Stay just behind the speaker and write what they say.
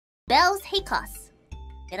Baelz Hakos.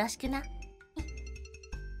 よろしくな。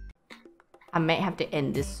 I might have to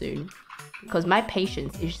end this soon because my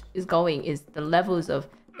patience is the levels of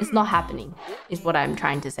it's not happening is what I'm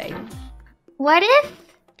trying to say. What if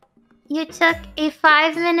you took a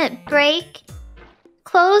 5-minute break,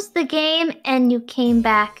 closed the game, and you came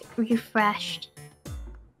back refreshed?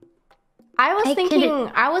 I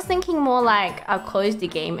was thinking more like I'll close the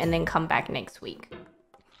game and then come back next week.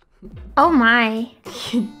 Oh my.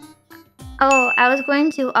 Oh, I was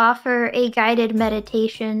going to offer a guided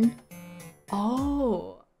meditation.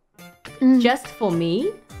 Oh. Just for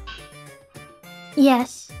me?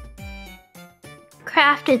 Yes.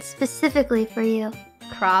 Crafted specifically for you.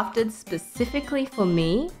 Crafted specifically for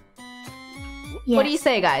me? Yes. What do you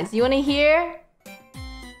say, guys? You want to hear?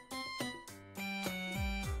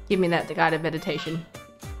 Give me the guided meditation.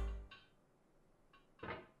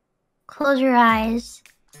 Close your eyes.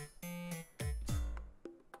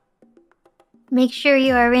 Make sure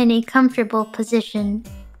you are in a comfortable position.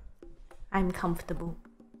 I'm comfortable.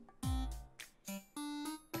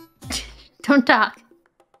 Don't talk.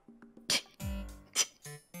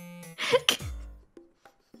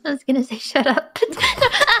 I was gonna say shut up.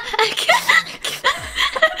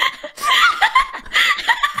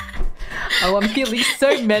 Oh, I'm feeling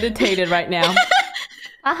so meditated right now.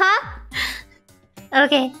 Uh-huh.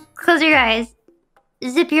 Okay, close your eyes.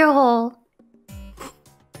 Zip your hole.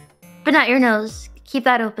 But not your nose. Keep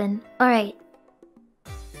that open. Alright.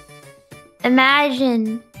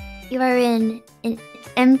 Imagine you are in an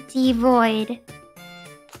empty void.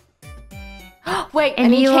 Wait, I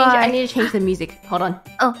need to change the music. Hold on.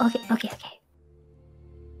 Oh, okay.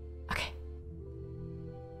 Okay.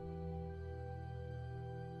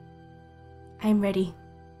 I'm ready.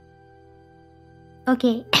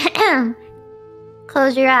 Okay.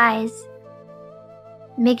 Close your eyes.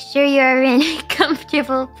 Make sure you are in a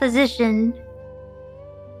comfortable position.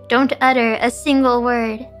 Don't utter a single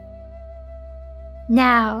word.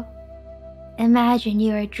 Now, imagine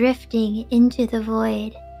you are drifting into the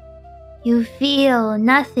void. You feel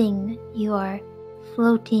nothing. You are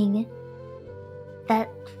floating.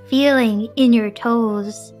 That feeling in your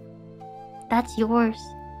toes, that's yours.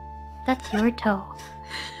 That's your toe.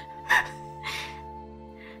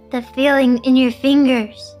 The feeling in your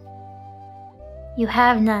fingers, you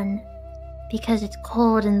have none because it's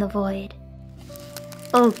cold in the void.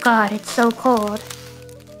 Oh God, it's so cold.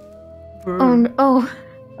 Oh no.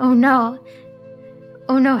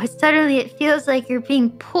 Oh no, suddenly it feels like you're being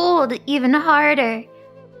pulled even harder.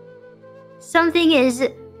 Something is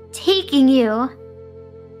taking you.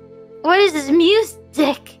 What is this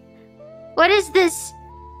music? What is this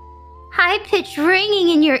high-pitched ringing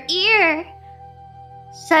in your ear?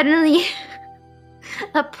 Suddenly,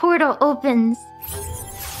 a portal opens.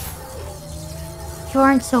 You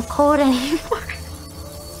aren't so cold anymore.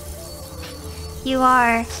 You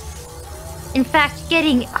are, in fact,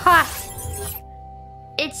 getting hot.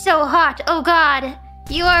 It's so hot. Oh God,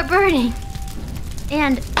 you are burning.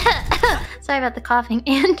 And sorry about the coughing.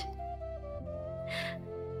 And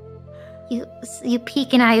you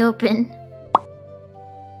peek an eye open.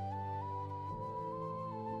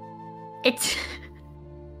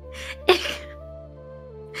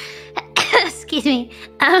 Excuse me.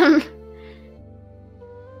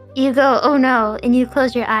 You go, oh no, and you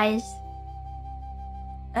close your eyes.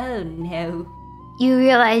 Oh no. You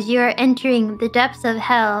realize you are entering the depths of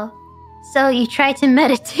hell, so you try to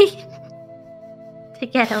meditate to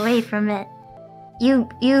get away from it. You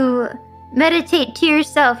meditate to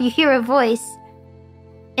yourself, you hear a voice,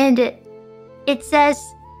 and it says,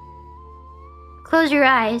 close your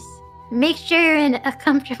eyes, make sure you're in a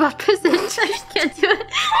comfortable position. I can't do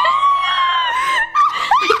it.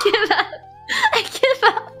 I give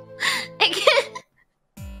up. I can't.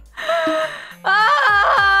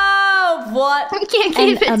 Oh, what I can't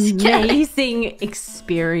keep an it together. amazing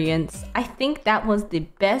experience. I think that was the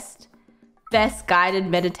best guided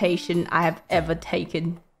meditation I have ever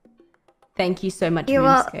taken. Thank you so much,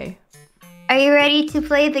 Moonsko. Are you ready to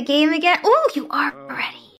play the game again? Oh, you are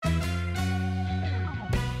ready.